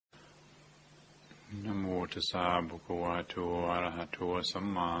Namo tassa bhagavato arahato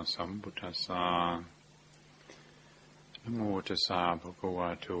samma sambuddhassa. Namo tassa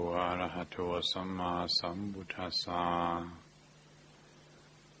bhagavato arahato samma sambuddhassa.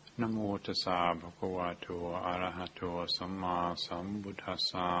 Namo tassa bhagavato arahato samma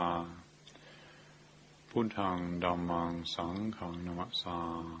sambuddhassa. Buddhang dhammang sanghang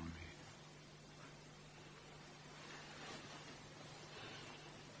namassami.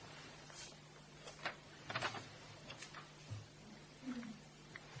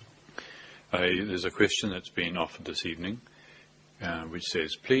 There's a question that's been offered this evening, which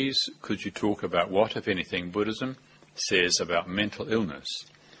says, please, could you talk about what, if anything, Buddhism says about mental illness,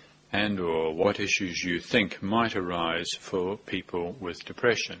 and or what issues you think might arise for people with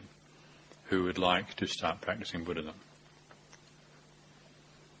depression who would like to start practicing Buddhism?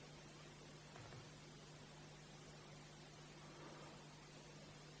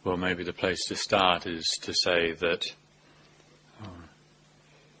 Well, maybe the place to start is to say that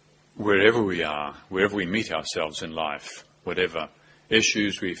wherever we are, wherever we meet ourselves in life, whatever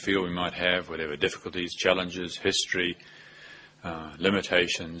issues we feel we might have, whatever difficulties, challenges, history,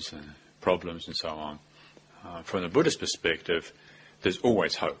 limitations, problems and so on, from the Buddhist perspective, there's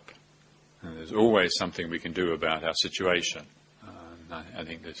always hope. And there's always something we can do about our situation. I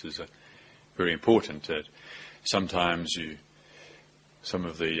think this is very important, that sometimes some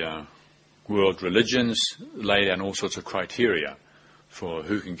of the world religions lay down all sorts of criteria for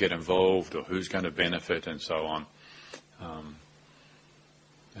who can get involved or who's going to benefit and so on.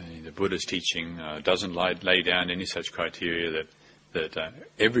 The Buddhist teaching doesn't lay down any such criteria that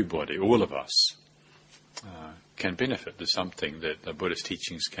everybody, all of us, can benefit. There's something that the Buddhist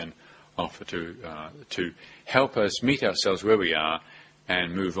teachings can offer to help us meet ourselves where we are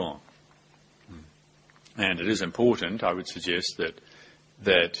and move on. And it is important, I would suggest,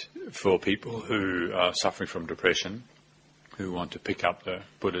 that for people who are suffering from depression, who want to pick up the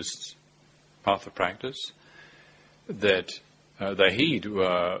Buddhist path of practice, that they heed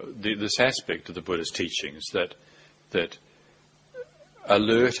this aspect of the Buddhist teachings that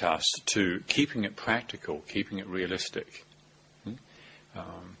alert us to keeping it practical, keeping it realistic.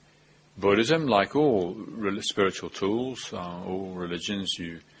 Buddhism, like all spiritual tools, all religions,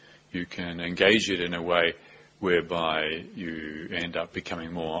 you can engage it in a way whereby you end up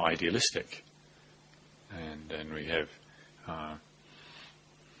becoming more idealistic. And we have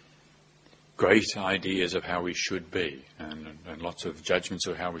great ideas of how we should be, and lots of judgments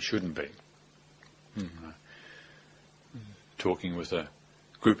of how we shouldn't be. Talking with a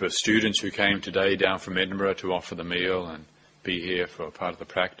group of students who came today down from Edinburgh to offer the meal and be here for a part of the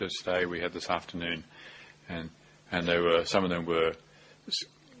practice day we had this afternoon, and some of them were,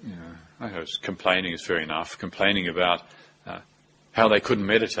 I suppose complaining is fair enough, complaining about how they couldn't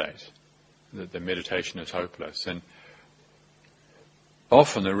meditate, that their meditation is hopeless. And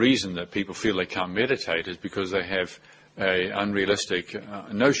often the reason that people feel they can't meditate is because they have an unrealistic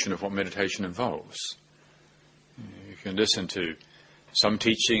notion of what meditation involves. You can listen to some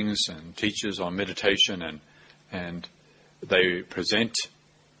teachings and teachers on meditation, and they present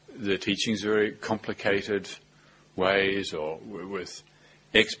the teachings very complicated ways or with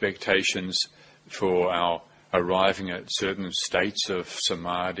expectations for our arriving at certain states of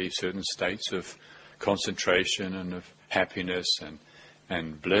samadhi, certain states of concentration and of happiness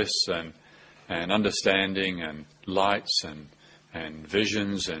and bliss and understanding and lights and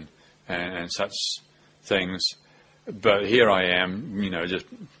visions and such things. But here I am, just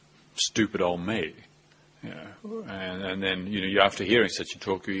stupid old me. And then, after hearing such a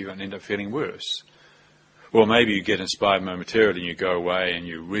talk, you even end up feeling worse. Or maybe you get inspired momentarily and you go away and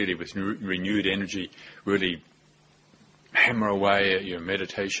you really, with renewed energy, really hammer away at your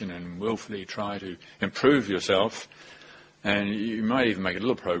meditation and willfully try to improve yourself. And you might even make a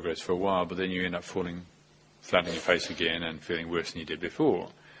little progress for a while, but then you end up falling flat on your face again and feeling worse than you did before.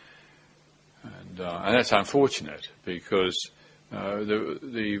 And that's unfortunate, because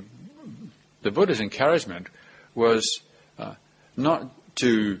the Buddha's encouragement was not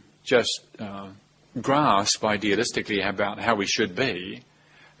to just grasp idealistically about how we should be,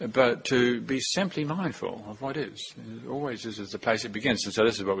 but to be simply mindful of what is. It always is the place it begins. And so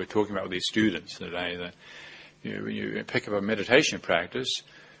this is what we're talking about with these students today, that when you pick up a meditation practice,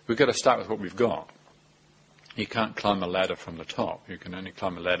 we've got to start with what we've got. You can't climb a ladder from the top. You can only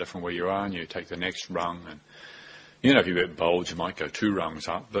climb a ladder from where you are, and you take the next rung. And if you're a bit bold, you might go 2 rungs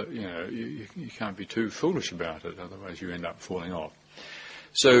up, but you can't be too foolish about it, otherwise you end up falling off.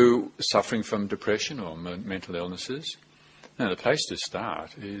 So, suffering from depression or mental illnesses, the place to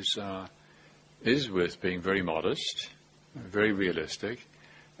start is with being very modest, very realistic,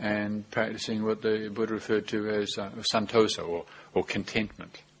 and practicing what the Buddha referred to as santosa, or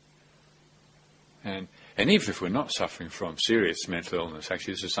contentment. And even if we're not suffering from serious mental illness,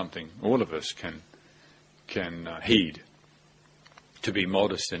 actually this is something all of us can heed, to be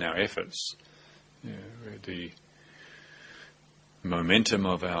modest in our efforts. The momentum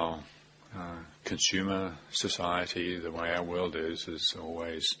of our consumer society, the way our world is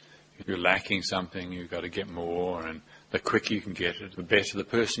always, if you're lacking something, you've got to get more, and the quicker you can get it, the better the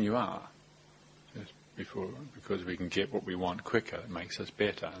person you are. Because we can get what we want quicker, it makes us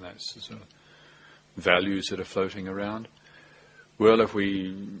better, and that's the sort of values that are floating around. Well, if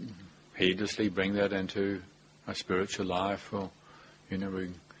we heedlessly bring that into our spiritual life, well, we're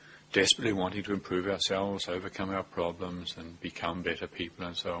desperately wanting to improve ourselves, overcome our problems, and become better people,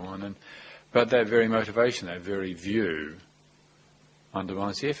 and so on. But that very motivation, that very view,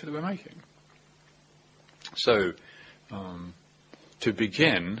 undermines the effort that we're making. So, to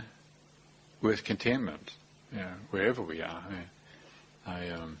begin with contentment, wherever we are.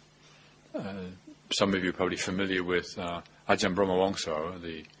 Some of you are probably familiar with Ajahn Brahmawangsa,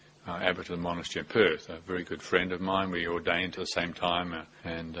 the abbot of the monastery in Perth, a very good friend of mine. We ordained at the same time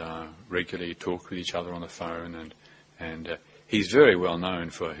and regularly talk with each other on the phone. And he's very well known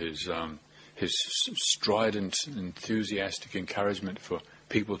for his strident, enthusiastic encouragement for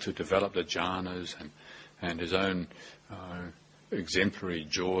people to develop the jhanas, and his own exemplary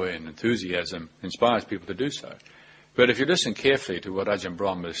joy and enthusiasm inspires people to do so. But if you listen carefully to what Ajahn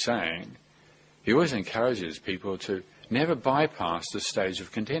Brahm is saying, he always encourages people to never bypass the stage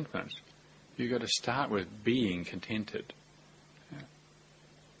of contentment. You've got to start with being contented.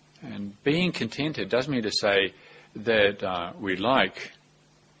 And being contented doesn't mean to say that we like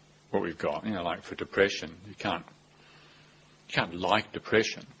what we've got. Like for depression, you can't like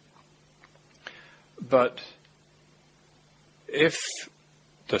depression. But if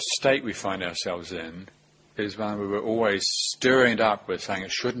the state we find ourselves in is one where we're always stirring it up with saying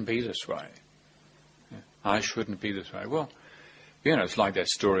it shouldn't be this way, I shouldn't be this way. Well, it's like that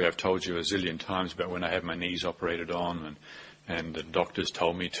story I've told you a zillion times about when I had my knees operated on, and the doctors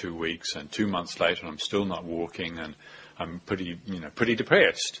told me 2 weeks, and 2 months later I'm still not walking, and I'm pretty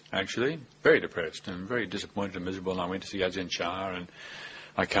depressed, actually, very depressed, and very disappointed and miserable. And I went to see Ajahn Chah, and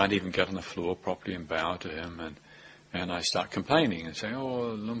I can't even get on the floor properly and bow to him, and I start complaining and saying,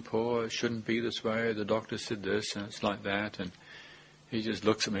 "Oh, Luang Por, it shouldn't be this way. The doctor said this, and it's like that." And he just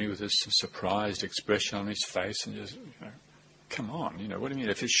looks at me with this surprised expression on his face and just, "Come on, what do you mean?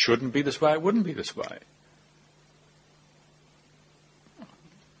 If it shouldn't be this way, it wouldn't be this way."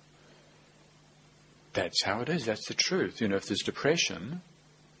 That's how it is. That's the truth. If there's depression,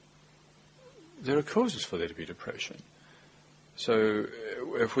 there are causes for there to be depression. So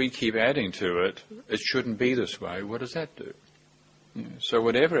if we keep adding to it, it shouldn't be this way, what does that do? So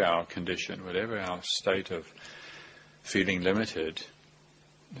whatever our condition, whatever our state of feeling limited,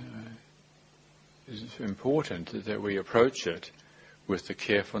 it's important that we approach it with the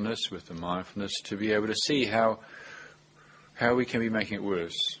carefulness, with the mindfulness, to be able to see how we can be making it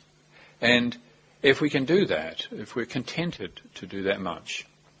worse. And if we can do that, if we're contented to do that much,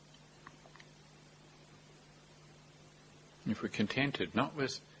 if we're contented, not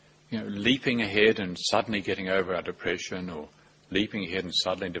with leaping ahead and suddenly getting over our depression, or leaping ahead and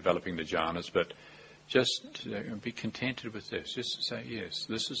suddenly developing the jhanas, but just be contented with this. Just to say, yes,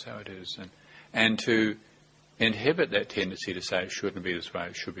 this is how it is. And to inhibit that tendency to say it shouldn't be this way,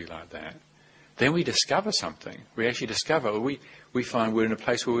 it should be like that. Then we discover something. We actually discover, we find we're in a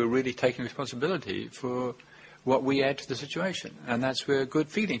place where we're really taking responsibility for what we add to the situation. And that's where good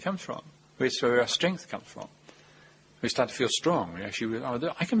feeling comes from. It's where our strength comes from. We start to feel strong. We actually,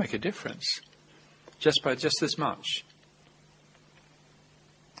 I can make a difference just by just this much.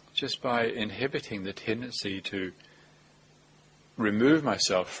 Just by inhibiting the tendency to remove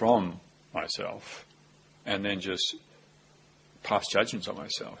myself from myself and then just pass judgments on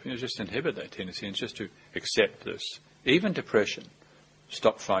myself. Just inhibit that tendency and just to accept this. Even depression,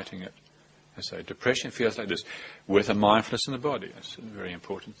 stop fighting it. And so depression feels like this with a mindfulness in the body. That's a very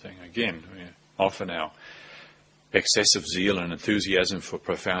important thing. Again, often our excessive zeal and enthusiasm for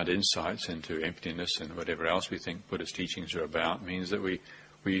profound insights into emptiness and whatever else we think Buddhist teachings are about means that we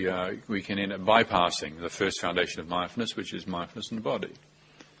can end up bypassing the first foundation of mindfulness, which is mindfulness in the body.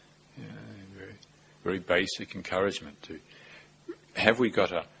 Very, very basic encouragement to have we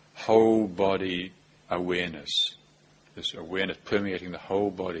got a whole body awareness, this awareness permeating the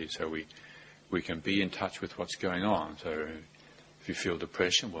whole body, so we can be in touch with what's going on. So if you feel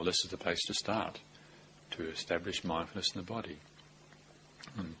depression, well, this is the place to start, to establish mindfulness in the body.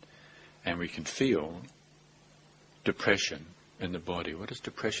 And we can feel depression in the body? What does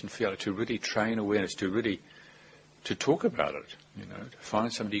depression feel like? To really train awareness, to talk about it, to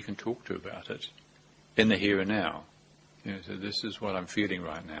find somebody you can talk to about it in the here and now. So this is what I'm feeling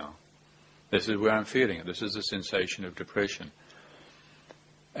right now. This is where I'm feeling it. This is the sensation of depression.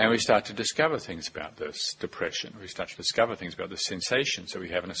 And we start to discover things about this depression. We start to discover things about the sensations that we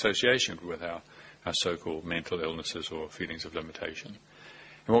have an association with our so-called mental illnesses or feelings of limitation.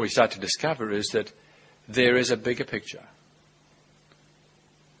 And what we start to discover is that there is a bigger picture.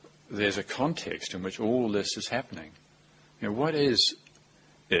 There's a context in which all this is happening. What is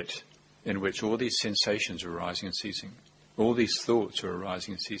it in which all these sensations are arising and ceasing? All these thoughts are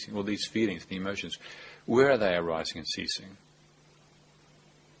arising and ceasing. All these feelings and emotions, where are they arising and ceasing?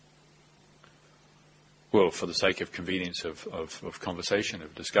 Well, for the sake of convenience of conversation,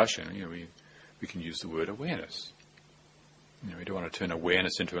 of discussion, we can use the word awareness. We don't want to turn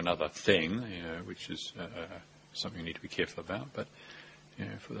awareness into another thing, which is something you need to be careful about. But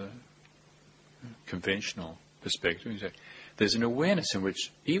for the conventional perspective, you say, there's an awareness in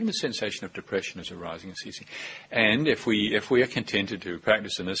which even the sensation of depression is arising and ceasing. And if we are contented to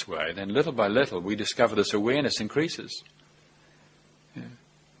practice in this way, then little by little we discover this awareness increases.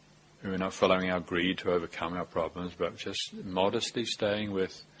 We're not following our greed to overcome our problems, but just modestly staying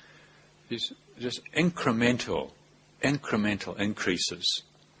with these just incremental increases.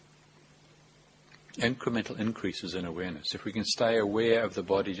 Incremental increases in awareness. If we can stay aware of the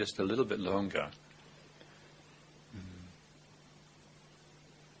body just a little bit longer,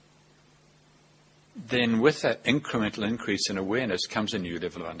 then with that incremental increase in awareness comes a new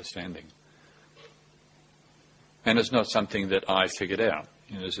level of understanding. And it's not something that I figured out.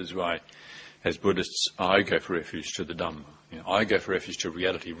 This is why, as Buddhists, I go for refuge to the Dhamma. I go for refuge to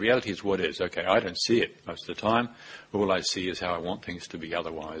reality. Reality is what is. Okay, I don't see it most of the time. All I see is how I want things to be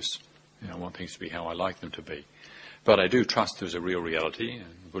otherwise. I want things to be how I like them to be. But I do trust there's a real reality.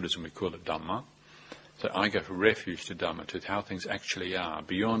 In Buddhism we call it Dhamma. So I go for refuge to Dhamma, to how things actually are,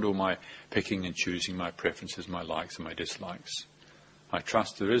 beyond all my picking and choosing, my preferences, my likes and my dislikes. I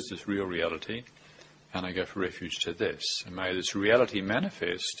trust there is this real reality, and I go for refuge to this. And may this reality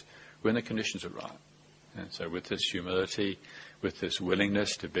manifest when the conditions are right. And so with this humility, with this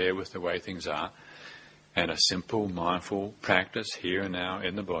willingness to bear with the way things are, and a simple, mindful practice here and now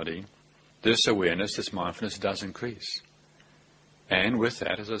in the body, this awareness, this mindfulness does increase. And with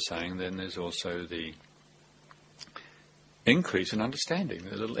that, as I was saying, then there's also the increase in understanding.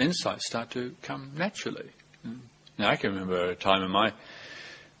 The little insights start to come naturally. Now, I can remember a time in my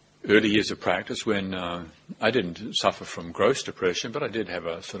early years of practice when I didn't suffer from gross depression, but I did have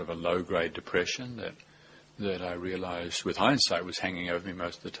a sort of a low-grade depression that I realized with hindsight was hanging over me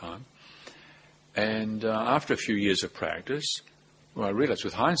most of the time. And after a few years of practice, what I realized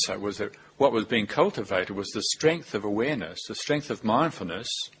with hindsight was that what was being cultivated was the strength of awareness, the strength of mindfulness,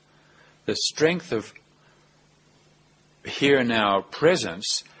 the strength of here and now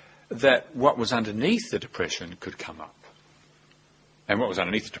presence, that what was underneath the depression could come up. And what was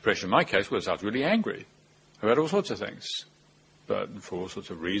underneath the depression in my case was I was really angry about all sorts of things. But for all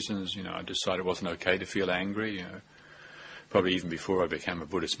sorts of reasons, I decided it wasn't okay to feel angry, probably even before I became a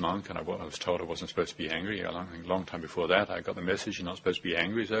Buddhist monk, and I was told I wasn't supposed to be angry. A long time before that, I got the message you're not supposed to be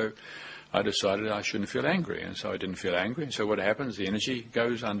angry, so I decided I shouldn't feel angry, and so I didn't feel angry. And so what happens, the energy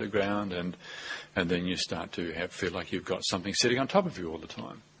goes underground, and then you start to feel like you've got something sitting on top of you all the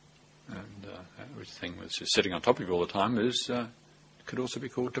time. And which thing that's sitting on top of you all the time could also be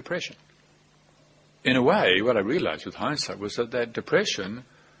called depression. In a way, what I realized with hindsight was that depression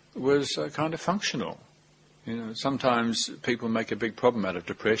was kind of functional. Sometimes people make a big problem out of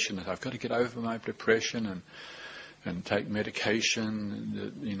depression, that I've got to get over my depression and take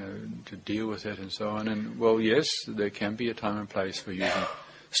medication, to deal with it and so on. And, well, yes, there can be a time and place for using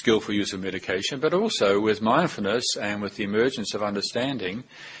skillful use of medication, but also with mindfulness and with the emergence of understanding,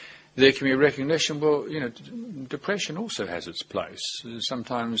 there can be a recognition, depression also has its place.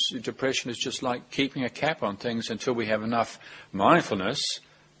 Sometimes depression is just like keeping a cap on things until we have enough mindfulness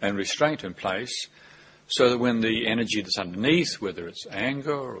and restraint in place, so that when the energy that's underneath, whether it's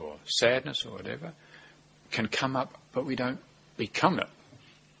anger or sadness or whatever, can come up, but we don't become it.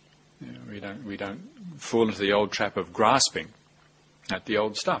 We don't fall into the old trap of grasping at the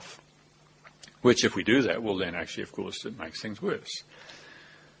old stuff. Which, if we do that, well, then actually, of course, it makes things worse.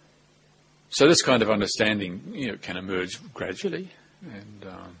 So this kind of understanding, can emerge gradually and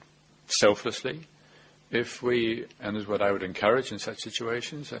selflessly. If we, and this is what I would encourage in such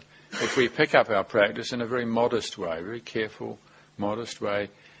situations, if we pick up our practice in a very modest way, very careful, modest way,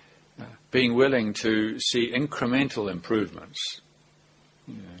 being willing to see incremental improvements,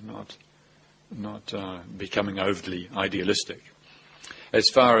 not becoming overly idealistic. As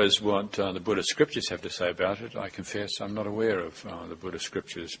far as what the Buddhist scriptures have to say about it, I confess I'm not aware of the Buddhist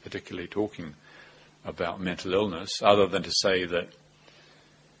scriptures particularly talking about mental illness, other than to say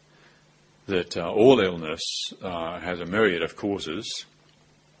that all illness has a myriad of causes,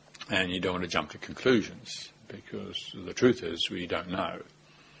 and you don't want to jump to conclusions, because the truth is we don't know.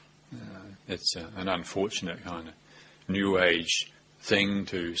 It's an unfortunate kind of New Age thing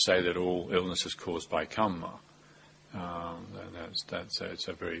to say that all illness is caused by karma. It's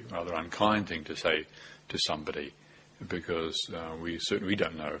a very rather unkind thing to say to somebody, because we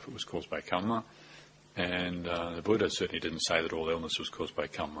don't know if it was caused by karma, and the Buddha certainly didn't say that all illness was caused by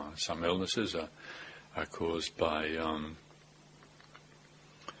karma. Some illnesses are caused by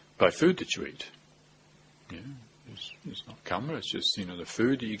food that you eat. Yeah, it's not karma. It's just the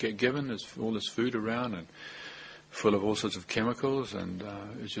food that you get given. There's all this food around and full of all sorts of chemicals, and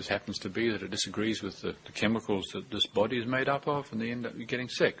it just happens to be that it disagrees with the chemicals that this body is made up of, and they end up getting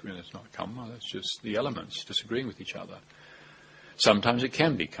sick. It's not karma, that's just the elements disagreeing with each other. Sometimes it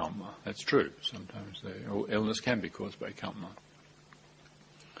can be karma, that's true. Sometimes illness can be caused by karma.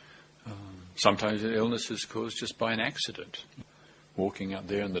 Sometimes the illness is caused just by an accident. Walking out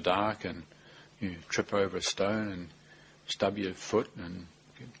there in the dark and you trip over a stone and stub your foot and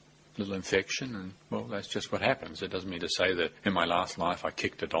little infection, and well, that's just what happens. It doesn't mean to say that in my last life I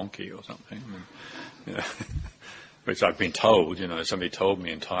kicked a donkey or something, which I've been told. Somebody told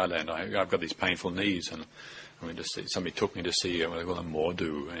me in Thailand I've got these painful knees, and somebody took me to see what they call a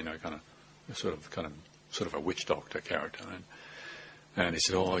mordu, kind of sort of a witch doctor character, and he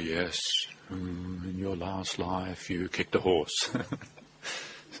said, "Oh yes, in your last life you kicked a horse."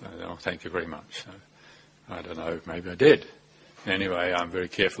 So, thank you very much. So, I don't know, maybe I did. Anyway, I'm very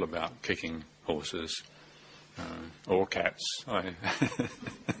careful about kicking horses or cats. I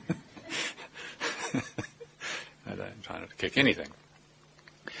don't try not to kick anything.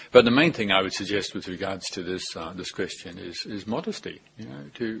 But the main thing I would suggest with regards to this question is modesty.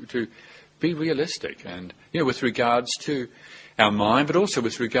 To be realistic, and with regards to our mind, but also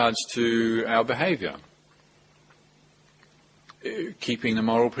with regards to our behaviour. Keeping the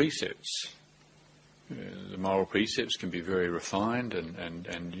moral precepts. The moral precepts can be very refined,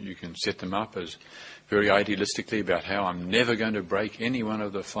 and you can set them up as very idealistically about how I'm never going to break any one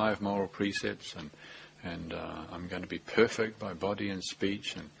of the 5 moral precepts, and I'm going to be perfect by body and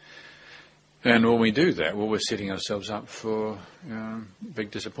speech. And when we do that, we're setting ourselves up for big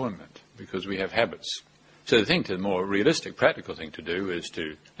disappointment, because we have habits. So the more realistic, practical thing to do is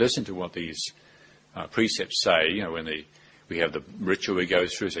to listen to what these precepts say, when we have the ritual we go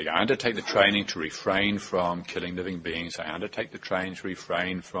through. So I undertake the training to refrain from killing living beings. I undertake the training to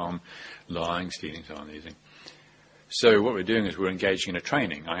refrain from lying, stealing, so on. So what we're doing is we're engaging in a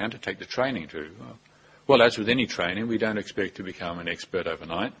training. I undertake the training well, as with any training, we don't expect to become an expert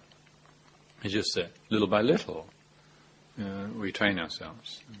overnight. It's just that little by little we train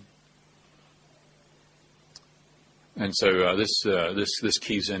ourselves. And so this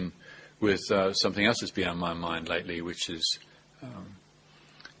keys in with something else that's been on my mind lately, which is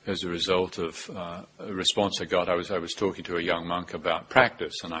as a result of a response I got. I was talking to a young monk about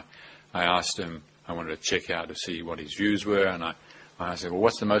practice, and I asked him, I wanted to check out to see what his views were, and I asked him, well,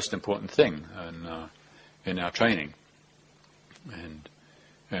 what's the most important thing in our training?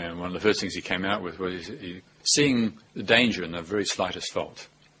 And one of the first things he came out with was seeing the danger in the very slightest fault.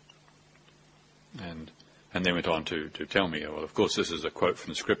 And then went on to tell me, well, of course, this is a quote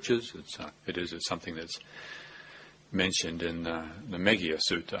from the scriptures. It's something that's mentioned in the Meghiya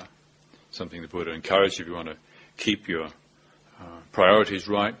Sutta, something the Buddha encouraged. If you want to keep your priorities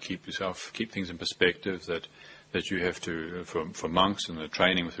right, keep things in perspective, that you have to, for monks and the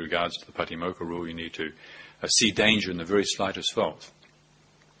training with regards to the Patimokkha rule, you need to see danger in the very slightest fault.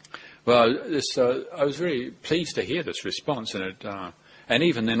 Well, I was very pleased to hear this response, and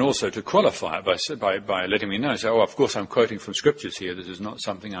even then also to qualify it by letting me know. So, of course, I'm quoting from scriptures here. This is not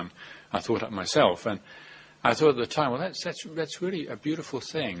something I thought up myself. And I thought at the time, well, that's really a beautiful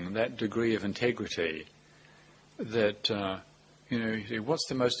thing, that degree of integrity. That what's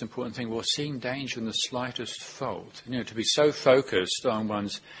the most important thing? Well, seeing danger in the slightest fault. To be so focused on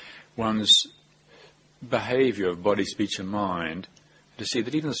one's behaviour of body, speech, and mind, to see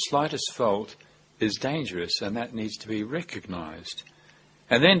that even the slightest fault is dangerous, and that needs to be recognised.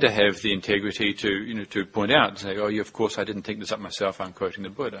 And then to have the integrity to point out and say, oh, of course, I didn't think this up myself. I'm quoting the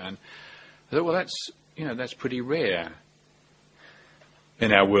Buddha. And I thought, well, that's pretty rare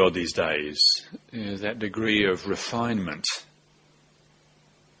in our world these days. That degree of refinement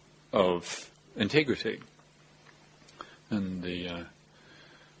of integrity, and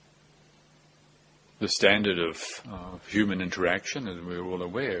the standard of human interaction, as we're all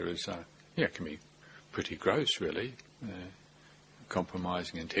aware, is can be pretty gross, really.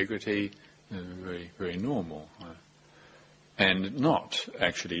 Compromising integrity, very, very normal. And not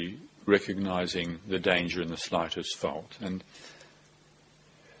actually recognizing the danger in the slightest fault. And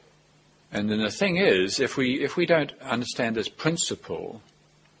then the thing is, if we don't understand this principle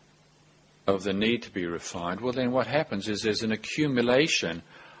of the need to be refined, well, then what happens is there's an accumulation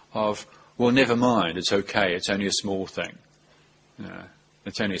of, well, never mind, it's okay, it's only a small thing.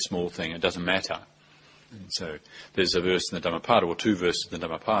 It's only a small thing, it doesn't matter. And so there's a verse in the Dhammapada, or two verses in the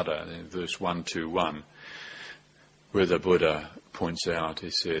Dhammapada, in verse 121, where the Buddha points out, he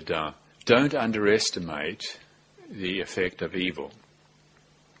said, don't underestimate the effect of evil,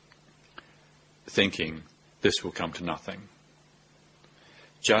 thinking this will come to nothing.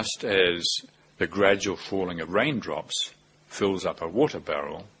 Just as the gradual falling of raindrops fills up a water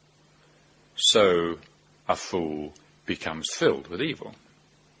barrel, so a fool becomes filled with evil.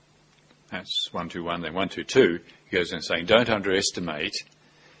 That's 121. Then 122, he goes on saying, don't underestimate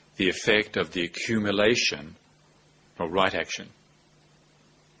the effect of the accumulation of right action,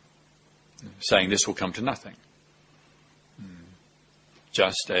 saying this will come to nothing.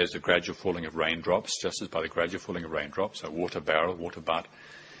 Just as the gradual falling of raindrops, just as by the gradual falling of raindrops, a water barrel, water butt,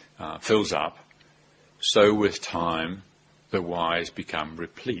 fills up, so with time the wise become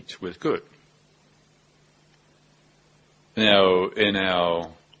replete with good. Now, in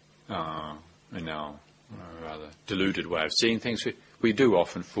our rather deluded way of seeing things, we do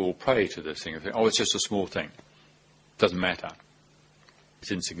often fall prey to this thing of, oh, it's just a small thing. It doesn't matter.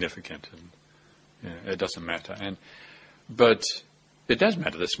 It's insignificant. And, it doesn't matter. But it does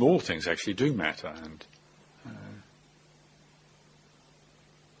matter. The small things actually do matter. And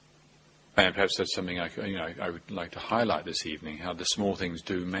perhaps that's something I would like to highlight this evening, how the small things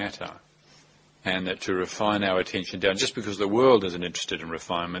do matter. And that to refine our attention down, just because the world isn't interested in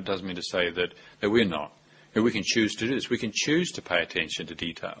refinement doesn't mean to say that we're not. We can choose to do this. We can choose to pay attention to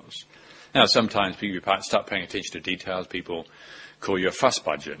details. Now, sometimes people start paying attention to details. People call you a fuss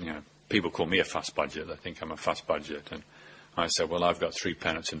budget. People call me a fuss budget. They think I'm a fuss budget. And I say, well, I've got 3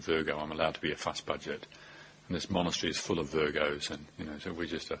 planets in Virgo. I'm allowed to be a fuss budget. And this monastery is full of Virgos. And, so we're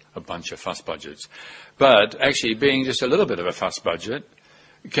just a bunch of fuss budgets. But actually being just a little bit of a fuss budget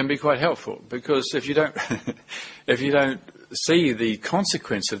can be quite helpful, because if you don't see the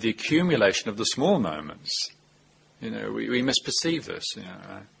consequence of the accumulation of the small moments, we misperceive this.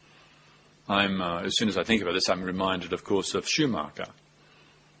 I'm as soon as I think about this, I'm reminded, of course, of Schumacher.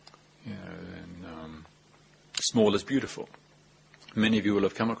 Small is beautiful. Many of you will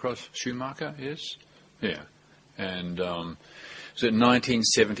have come across Schumacher, yes, yeah, and so in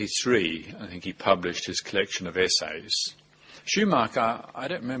 1973, I think he published his collection of essays. Schumacher, I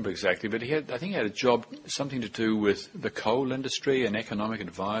don't remember exactly, but I think he had a job, something to do with the coal industry, an economic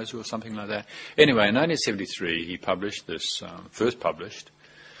advisor or something like that. Anyway, in 1973, he published this, first published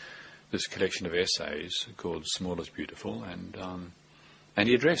this collection of essays called Small is Beautiful, and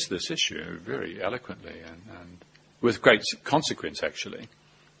he addressed this issue very eloquently and with great consequence, actually.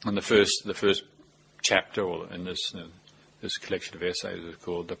 And the first chapter in this collection of essays is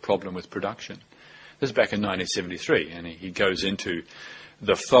called The Problem with Production. This is back in 1973, and he goes into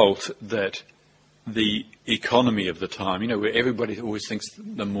the fault that the economy of the time, where everybody always thinks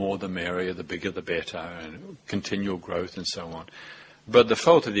the more the merrier, the bigger the better, and continual growth and so on. But the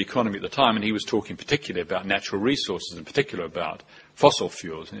fault of the economy at the time, and he was talking particularly about natural resources, in particular about fossil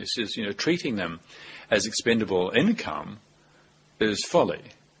fuels, and he says, treating them as expendable income is folly.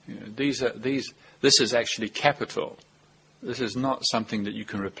 This is actually capital. This is not something that you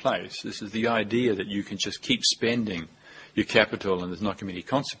can replace. This is the idea that you can just keep spending your capital and there's not going to be any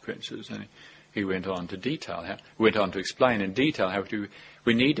consequences. And he went on to explain in detail how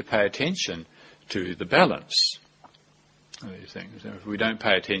we need to pay attention to the balance of these things. And if we don't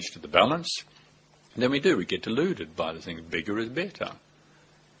pay attention to the balance, then we get deluded by the thing, bigger is better.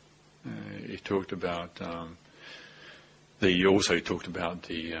 He talked about... He also talked about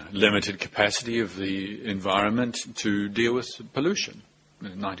the limited capacity of the environment to deal with pollution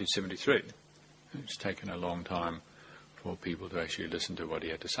in 1973. It's taken a long time for people to actually listen to what he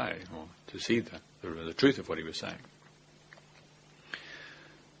had to say or to see the truth of what he was saying.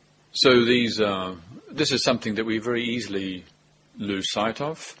 So this is something that we very easily lose sight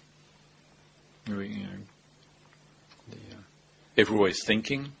of. If we're always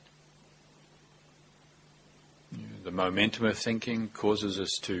thinking, the momentum of thinking causes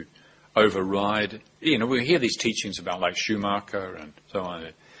us to override. We hear these teachings about like Schumacher and so on.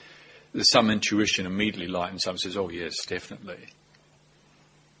 There's some intuition immediately lightens up and says, oh yes, definitely.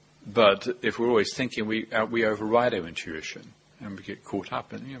 But if we're always thinking, we override our intuition and we get caught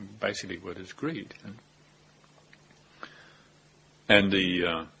up in basically what is greed. And I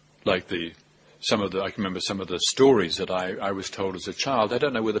can remember some of the stories that I was told as a child. I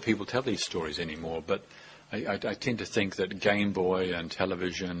don't know whether people tell these stories anymore, but I tend to think that Game Boy and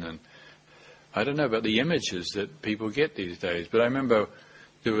television, and I don't know about the images that people get these days, but I remember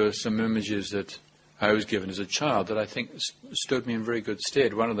there were some images that I was given as a child that I think stood me in very good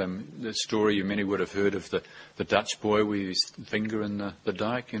stead. One of them, the story many would have heard of the Dutch boy with his finger in the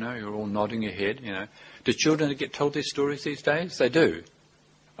dike, you're all nodding your head, Do children get told these stories these days? They do.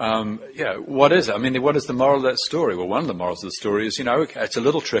 What is it? I mean, what is the moral of that story? Well, one of the morals of the story is, it's a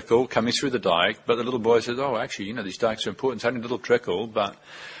little trickle coming through the dike, but the little boy says, oh, actually, these dikes are important. It's only a little trickle, but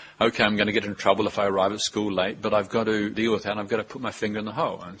okay, I'm going to get in trouble if I arrive at school late, but I've got to deal with that, and I've got to put my finger in the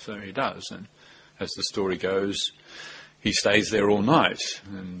hole. And so he does. And as the story goes, he stays there all night.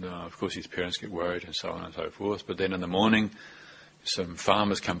 And, of course, his parents get worried and so on and so forth. But then in the morning, some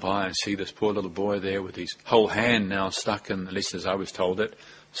farmers come by and see this poor little boy there with his whole hand now stuck in, at least as I was told it,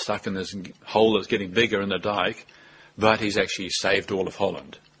 stuck in this hole that's getting bigger in the dike, but he's actually saved all of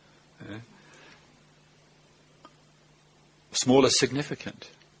Holland. Small is significant.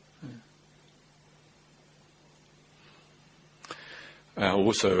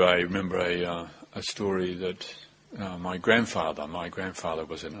 Also, I remember a story that my grandfather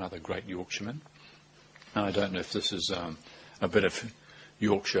was another great Yorkshireman. I don't know if this is a bit of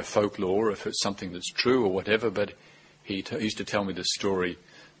Yorkshire folklore, if it's something that's true or whatever, but he used to tell me this story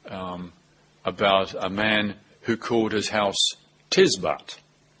about a man who called his house Tisbutt.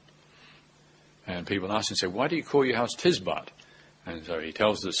 And people ask him, say, why do you call your house Tisbutt? And so he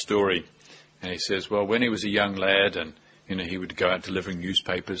tells this story, and he says, well, when he was a young lad, and he would go out delivering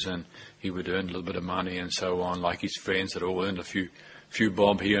newspapers, and he would earn a little bit of money and so on, like his friends that all earned a few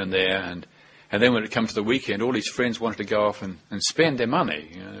bob here and there. And then when it came to the weekend, all his friends wanted to go off and spend their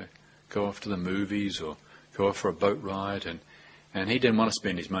money, go off to the movies or go off for a boat ride. And he didn't want to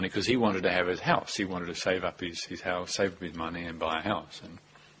spend his money because he wanted to have his house. He wanted to save up his house, save up his money and buy a house. And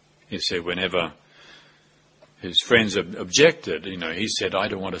he said whenever his friends objected, he said, I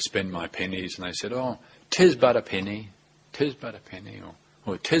don't want to spend my pennies. And they said, oh, 'tis but a penny. 'Tis but a penny,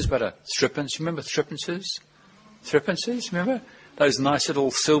 or 'tis but a threepence. You remember threepences? Threepences, remember? Those nice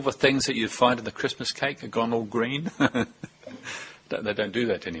little silver things that you'd find in the Christmas cake are gone all green. They don't do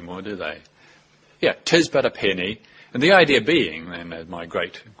that anymore, do they? Yeah, 'tis but a penny. And the idea being, and my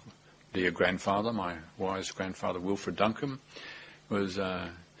great dear grandfather, my wise grandfather Wilfred Duncombe, was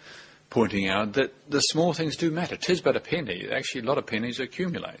pointing out that the small things do matter. 'Tis but a penny. Actually, a lot of pennies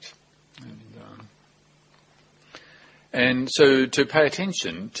accumulate. And so to pay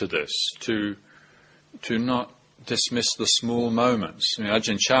attention to this, to not dismiss the small moments.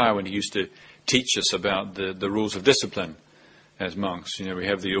 Ajahn Chah, when he used to teach us about the rules of discipline as monks, we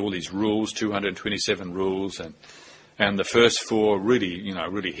have all these rules, 227 rules, and the first four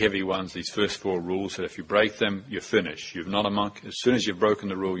really heavy ones, these first four rules, that if you break them, you're finished. You're not a monk. As soon as you've broken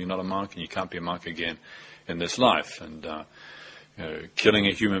the rule, you're not a monk, and you can't be a monk again in this life. And killing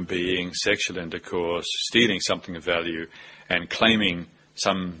a human being, sexual intercourse, stealing something of value, and claiming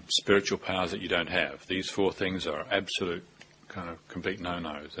some spiritual powers that you don't have. These four things are absolute kind of complete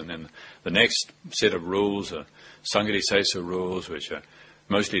no-nos. And then the next set of rules are Sangha-Sesa rules, which are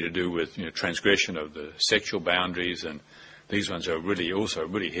mostly to do with transgression of the sexual boundaries, and these ones are also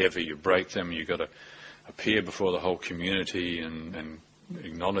really heavy. You break them, you've got to appear before the whole community and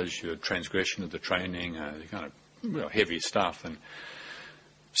acknowledge your transgression of the training, kind of heavy stuff. And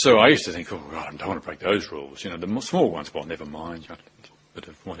so I used to think, oh God, I don't want to break those rules. The small ones, well, never mind, a bit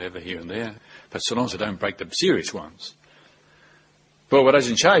of whatever here and there, but so long as I don't break the serious ones. But what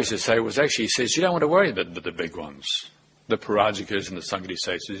Ajahn Chah used to say was, actually, he says, you don't want to worry about the big ones, the Parajikas and the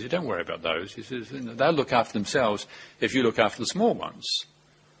Sangha-Sesas. You don't worry about those. He says, they'll look after themselves if you look after the small ones.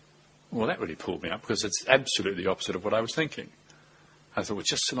 Well, that really pulled me up, because it's absolutely the opposite of what I was thinking. I thought, well,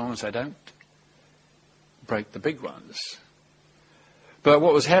 just so long as I don't break the big ones. But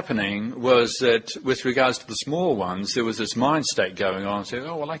what was happening was that with regards to the small ones, there was this mind state going on, saying,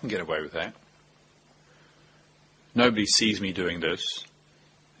 oh, well, I can get away with that. Nobody sees me doing this.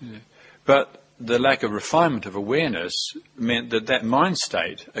 Yeah. But the lack of refinement of awareness meant that mind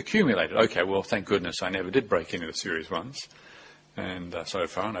state accumulated. Okay, well, thank goodness I never did break any of the serious ones, and so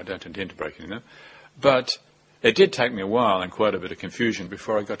far, and I don't intend to break any of them. But it did take me a while and quite a bit of confusion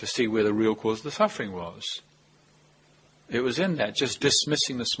before I got to see where the real cause of the suffering was. It was in that, just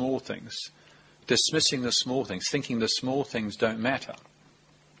dismissing the small things, thinking the small things don't matter.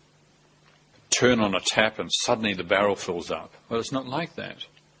 Turn on a tap and suddenly the barrel fills up. Well, it's not like that.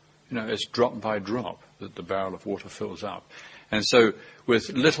 it's drop by drop that the barrel of water fills up. And so with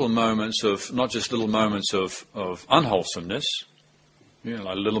little moments of, not just little moments of unwholesomeness,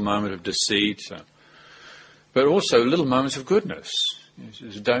 like a little moment of deceit, but also little moments of goodness.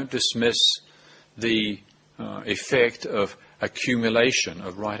 Don't dismiss the effect of accumulation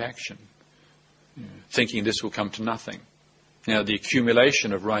of right action, thinking this will come to nothing. Now, the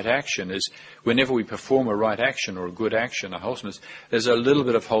accumulation of right action is whenever we perform a right action or a good action, a wholesomeness, there's a little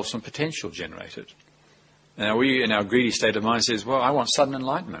bit of wholesome potential generated. Now, we, in our greedy state of mind, says, well, I want sudden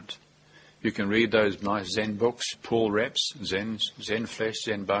enlightenment. You can read those nice Zen books, Paul Reps, Zen Flesh,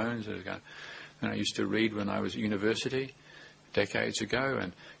 Zen Bones, that I used to read when I was at university decades ago.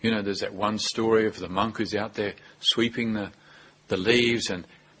 And, there's that one story of the monk who's out there sweeping the leaves, and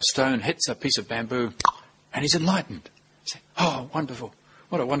a stone hits a piece of bamboo, and he's enlightened. You say, oh, wonderful.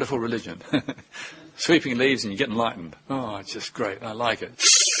 What a wonderful religion. Sweeping leaves and you get enlightened. Oh, it's just great. I like it.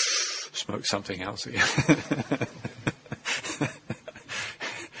 Smoke something else again.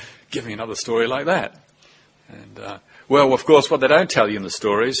 Give me another story like that. And, well, of course, what they don't tell you in the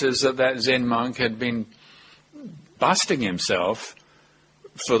stories is that Zen monk had been busting himself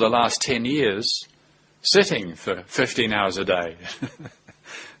for the last 10 years, sitting for 15 hours a day.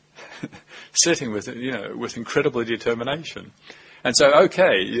 Sitting with incredible determination. And so,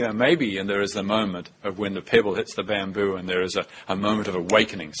 maybe, and there is the moment of when the pebble hits the bamboo and there is a moment of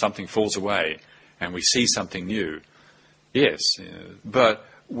awakening, something falls away and we see something new. Yes, but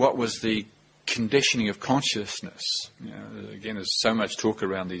what was the conditioning of consciousness? Again, there's so much talk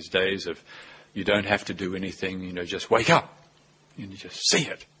around these days of you don't have to do anything, just wake up and you just see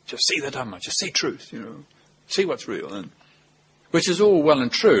it. Just see the Dhamma, just see truth, see what's real. And which is all well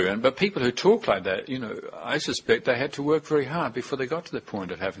and true, but people who talk like that, I suspect they had to work very hard before they got to the point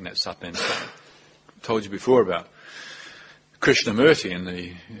of having that sudden insight. I told you before about Krishnamurti and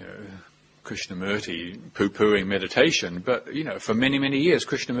the Krishnamurti poo-pooing meditation, but, for many, many years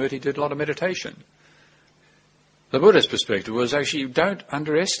Krishnamurti did a lot of meditation. The Buddha's perspective was actually, don't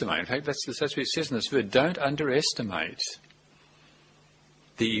underestimate, in fact that's what it says in this verse, don't underestimate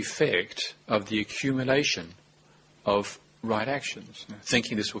the effect of the accumulation of right actions,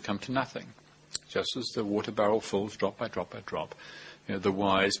 thinking this will come to nothing. Just as the water barrel fills drop by drop by drop, the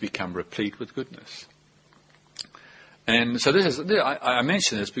wise become replete with goodness. And so I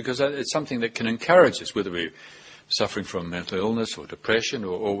mention this because it's something that can encourage us, whether we're suffering from mental illness or depression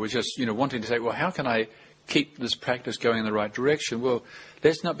or we're just, wanting to say, well, how can I keep this practice going in the right direction? Well,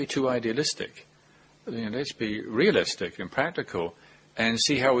 let's not be too idealistic. Let's be realistic and practical and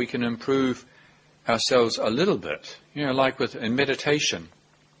see how we can improve ourselves a little bit, like in meditation,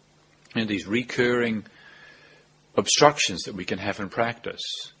 these recurring obstructions that we can have in practice.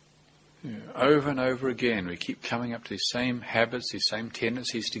 Over and over again, we keep coming up to these same habits, these same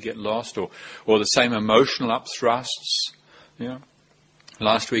tendencies to get lost, or the same emotional upthrusts.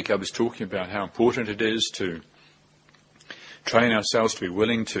 Last week I was talking about how important it is to train ourselves to be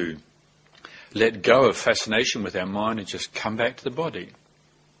willing to let go of fascination with our mind and just come back to the body.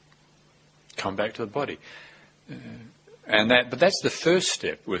 Come back to the body. But that's the first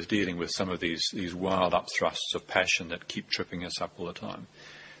step with dealing with some of these wild upthrusts of passion that keep tripping us up all the time.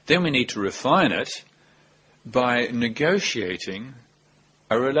 Then we need to refine it by negotiating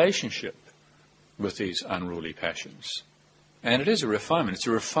a relationship with these unruly passions. And it is a refinement. It's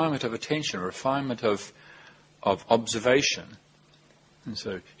a refinement of attention, a refinement of observation. And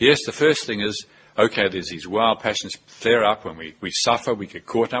so, yes, the first thing is, okay, there's these wild passions flare up when we suffer, we get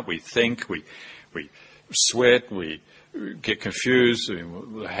caught up, we think, we sweat, we get confused.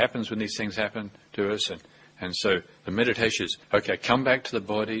 What happens when these things happen to us? And so the meditation is, okay, come back to the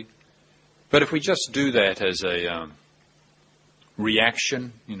body. But if we just do that as a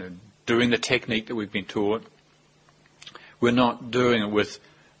reaction, doing the technique that we've been taught, we're not doing it with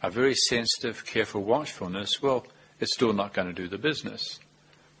a very sensitive, careful watchfulness, well, it's still not going to do the business.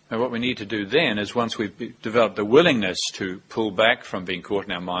 And what we need to do then is, once we've developed the willingness to pull back from being caught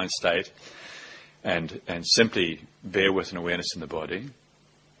in our mind state and simply bear with an awareness in the body,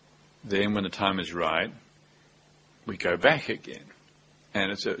 then when the time is right, we go back again.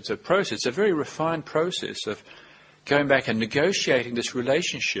 And it's a process, it's a very refined process of going back and negotiating this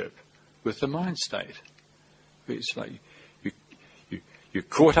relationship with the mind state. It's like you're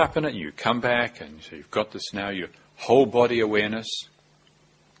caught up in it, you come back, and so you've got this now, your whole body awareness,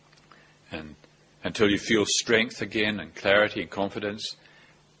 and until you feel strength again and clarity and confidence,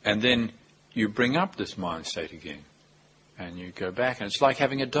 and then you bring up this mind state again, and you go back, and it's like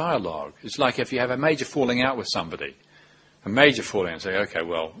having a dialogue. It's like if you have a major falling out with somebody, and say, okay,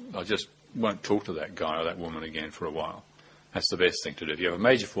 well, I just won't talk to that guy or that woman again for a while. That's the best thing to do. If you have a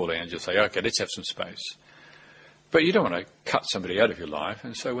major falling out, just say, okay, let's have some space. But you don't want to cut somebody out of your life,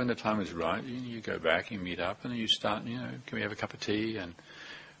 and so when the time is right, you go back, you meet up, and you start, can we have a cup of tea?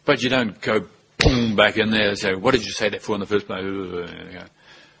 But you don't go boom back in there and say, what did you say that for in the first place?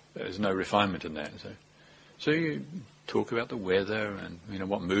 There's no refinement in that. So you talk about the weather and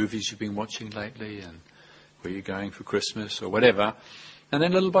what movies you've been watching lately and where you're going for Christmas or whatever. And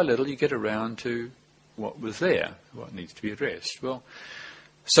then little by little you get around to what was there, what needs to be addressed. Well,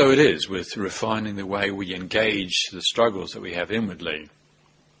 so it is with refining the way we engage the struggles that we have inwardly.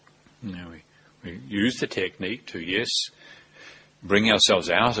 We use the technique to, yes, bring ourselves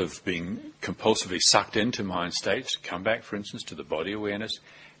out of being compulsively sucked into mind states, come back, for instance, to the body awareness,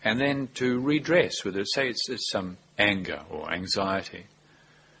 and then to redress, whether say it's some anger or anxiety.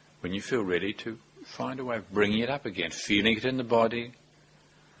 When you feel ready, to find a way of bringing it up again, feeling it in the body,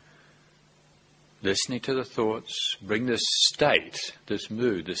 listening to the thoughts, bring this state, this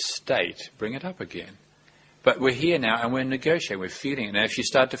mood, this state, bring it up again. But we're here now and we're negotiating, we're feeling it. Now if you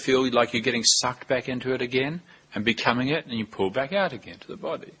start to feel like you're getting sucked back into it again and becoming it, and you pull back out again to the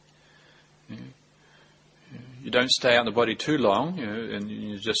body. You don't stay out in the body too long, and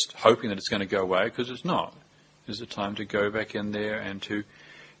you're just hoping that it's going to go away, because it's not. There's a time to go back in there and to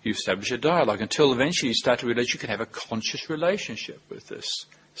establish a dialogue until eventually you start to realize you can have a conscious relationship with this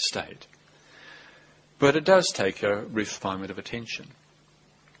state. But it does take a refinement of attention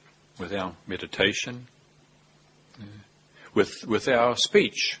with our meditation, with our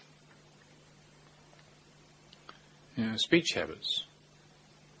speech, speech habits.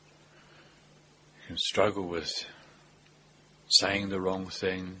 You can struggle with saying the wrong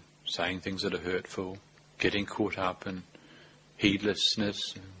thing, saying things that are hurtful, getting caught up in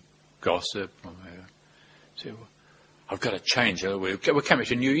heedlessness, and gossip. So, well, I've got to change. We're coming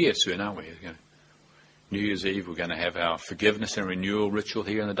to New Year soon, aren't we? New Year's Eve, we're going to have our forgiveness and renewal ritual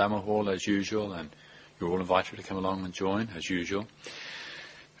here in the Dhamma Hall as usual, and you're all invited to come along and join as usual.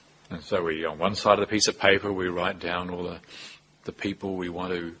 And so we, on one side of the piece of paper, we write down all the people we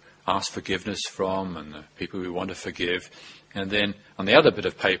want to ask forgiveness from and the people we want to forgive. And then on the other bit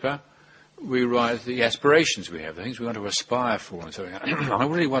of paper, we write the aspirations we have, the things we want to aspire for. And so I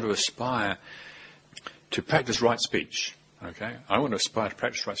really want to aspire to practice right speech. Okay? I want to aspire to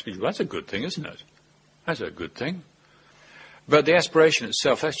practice right speech. Well, that's a good thing, isn't it? That's a good thing. But the aspiration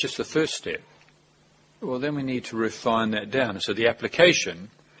itself, that's just the first step. Well, then we need to refine that down. So the application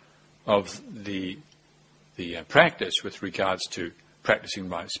of the practice with regards to practicing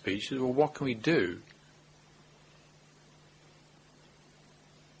right speech is, well, what can we do?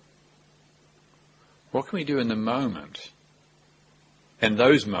 What can we do in the moment, in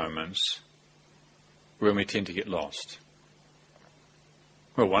those moments when we tend to get lost?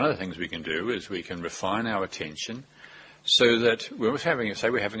 Well, one of the things we can do is we can refine our attention so that we're having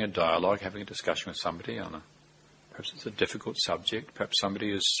a dialogue, having a discussion with somebody on perhaps it's a difficult subject, perhaps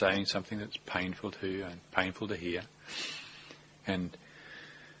somebody is saying something that's painful to you and painful to hear. And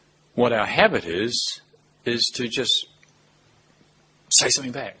what our habit is to just say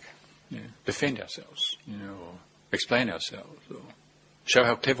something back, defend ourselves, or explain ourselves, or show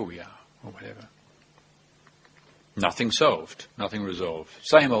how clever we are, or whatever. Nothing solved, nothing resolved.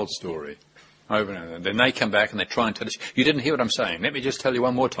 Same old story, over and over. Then they come back and they try and tell us, you didn't hear what I'm saying, let me just tell you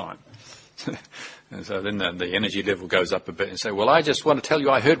one more time. And so then the energy level goes up a bit and say, well, I just want to tell you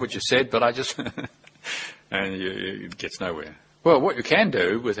I heard what you said, but I just... and it gets nowhere. Well, what you can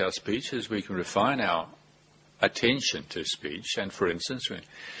do with our speech is we can refine our attention to speech. And for instance, when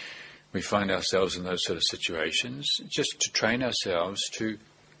we find ourselves in those sort of situations, just to train ourselves to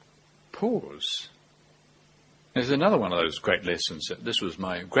pause. There's another one of those great lessons. This was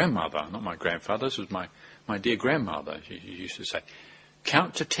my grandmother, not my grandfather. This was my dear grandmother. She used to say,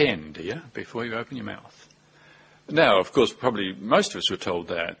 count to 10, dear, before you open your mouth. Now, of course, probably most of us were told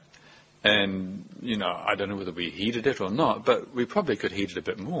that. And, I don't know whether we heeded it or not, but we probably could heed it a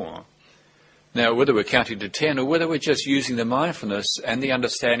bit more. Now, whether we're counting to 10 or whether we're just using the mindfulness and the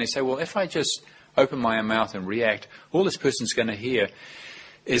understanding, say, well, if I just open my mouth and react, all this person's going to hear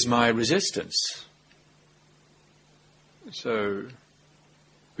is my resistance. So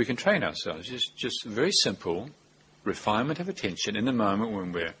we can train ourselves, just very simple refinement of attention in the moment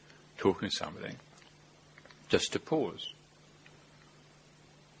when we're talking something, just to pause.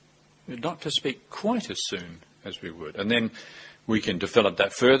 Not to speak quite as soon as we would. And then we can develop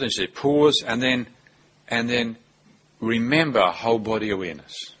that further and say pause and then remember whole body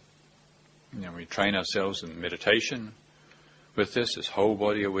awareness. We train ourselves in meditation with this whole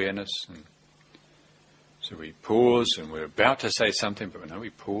body awareness. And so we pause and we're about to say something, but we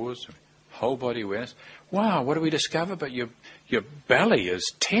pause, whole body awareness. Wow, what do we discover? But your belly is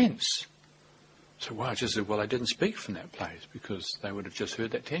tense. So, wow, just said, well, I didn't speak from that place because they would have just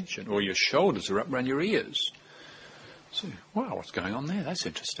heard that tension. Or your shoulders are up around your ears. So, wow, what's going on there? That's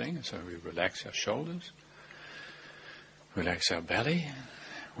interesting. And so we relax our shoulders, relax our belly,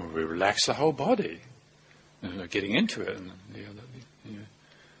 or we relax the whole body. And getting into it, and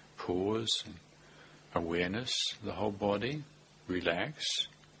pause, and awareness, the whole body, relax.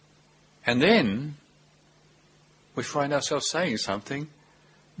 And then we find ourselves saying something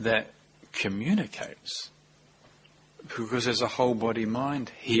that communicates. Because there's a whole body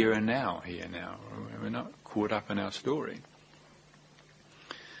mind here and now. We're not caught up in our story.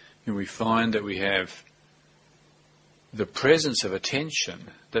 And we find that we have the presence of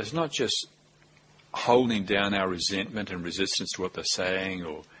attention that's not just holding down our resentment and resistance to what they're saying,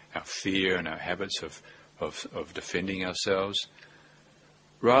 or our fear and our habits of defending ourselves.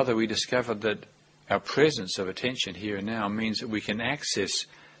 Rather, we discovered that our presence of attention here and now means that we can access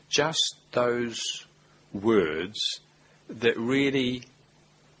just those words that really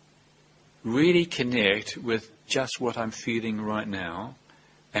connect with just what I'm feeling right now,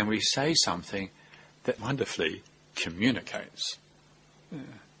 and we say something that wonderfully communicates. Yeah.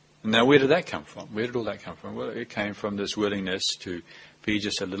 Now, where did that come from? Where did all that come from? Well, it came from this willingness to be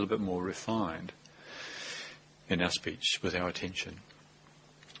just a little bit more refined in our speech with our attention.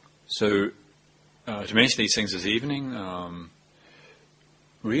 So, to mention these things this evening,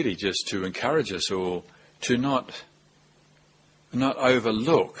 really just to encourage us all to not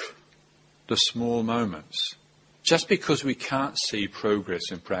overlook the small moments. Just because we can't see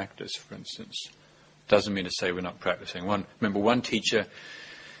progress in practice, for instance, doesn't mean to say we're not practicing. Remember one teacher,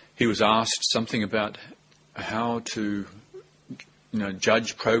 he was asked something about how to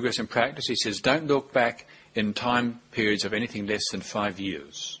judge progress in practice. He says, don't look back in time periods of anything less than 5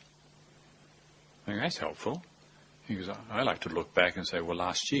 years. I think that's helpful. He goes, I like to look back and say, well,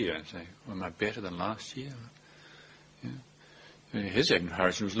 last year. And say, well, am I better than last year? Yeah. His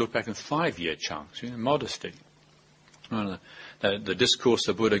encouragement was look back in 5-year chunks, modesty. The discourse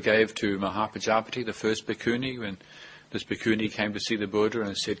the Buddha gave to Mahapajapati, the first bhikkhuni, when this bhikkhuni came to see the Buddha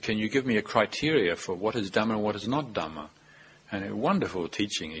and said, can you give me a criteria for what is Dhamma and what is not Dhamma? And a wonderful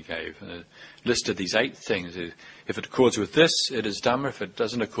teaching he gave. Listed these 8 things. If it accords with this, it is Dhamma. If it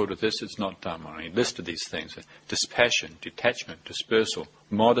doesn't accord with this, it's not Dhamma. And he listed these things. Dispassion, detachment, dispersal,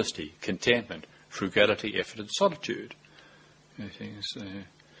 modesty, contentment, frugality, effort, and solitude.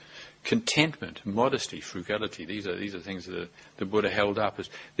 Contentment, modesty, frugality. These are things that the Buddha held up as.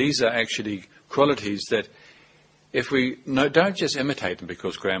 These are actually qualities that if we don't just imitate them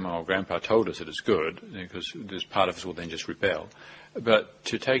because Grandma or Grandpa told us it is good, because this part of us will then just rebel, but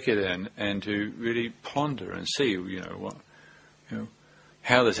to take it in and to really ponder and see,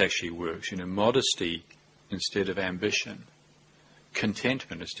 how this actually works. Modesty instead of ambition,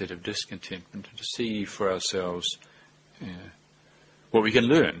 contentment instead of discontentment, and to see for ourselves what we can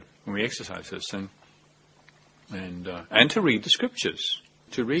learn when we exercise this, and to read the scriptures,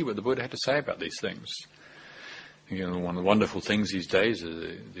 to read what the Buddha had to say about these things. One of the wonderful things these days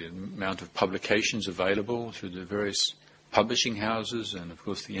is the amount of publications available through the various publishing houses and, of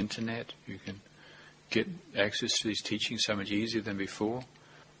course, the internet. You can get access to these teachings so much easier than before.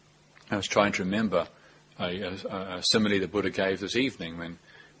 I was trying to remember a simile the Buddha gave this evening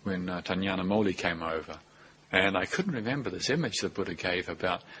when Tanyana came over. And I couldn't remember this image the Buddha gave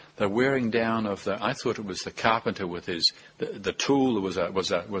about the wearing down of I thought it was the carpenter with the tool was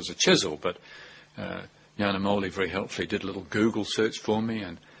a chisel, but Nyanamoli very helpfully did a little Google search for me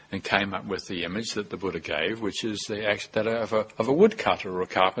and came up with the image that the Buddha gave, which is the act of a woodcutter or a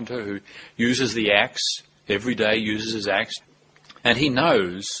carpenter who uses the axe, every day uses his axe, and he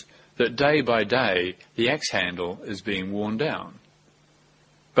knows that day by day the axe handle is being worn down.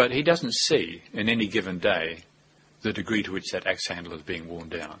 But he doesn't see in any given day the degree to which that axe handle is being worn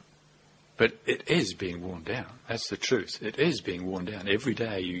down. But it is being worn down. That's the truth. It is being worn down. Every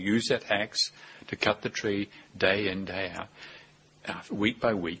day you use that axe to cut the tree day in, day out, week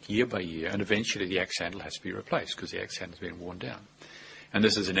by week, year by year, and eventually the axe handle has to be replaced because the axe handle has been worn down. And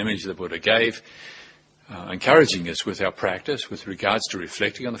this is an image the Buddha gave, encouraging us with our practice with regards to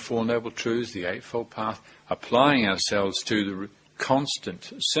reflecting on the Four Noble Truths, the Eightfold Path, applying ourselves to the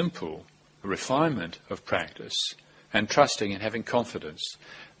constant, simple refinement of practice, and trusting and having confidence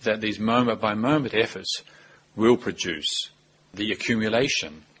that these moment-by-moment efforts will produce the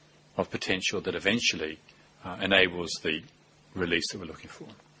accumulation of potential that eventually enables the release that we're looking for.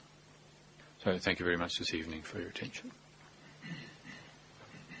 So thank you very much this evening for your attention.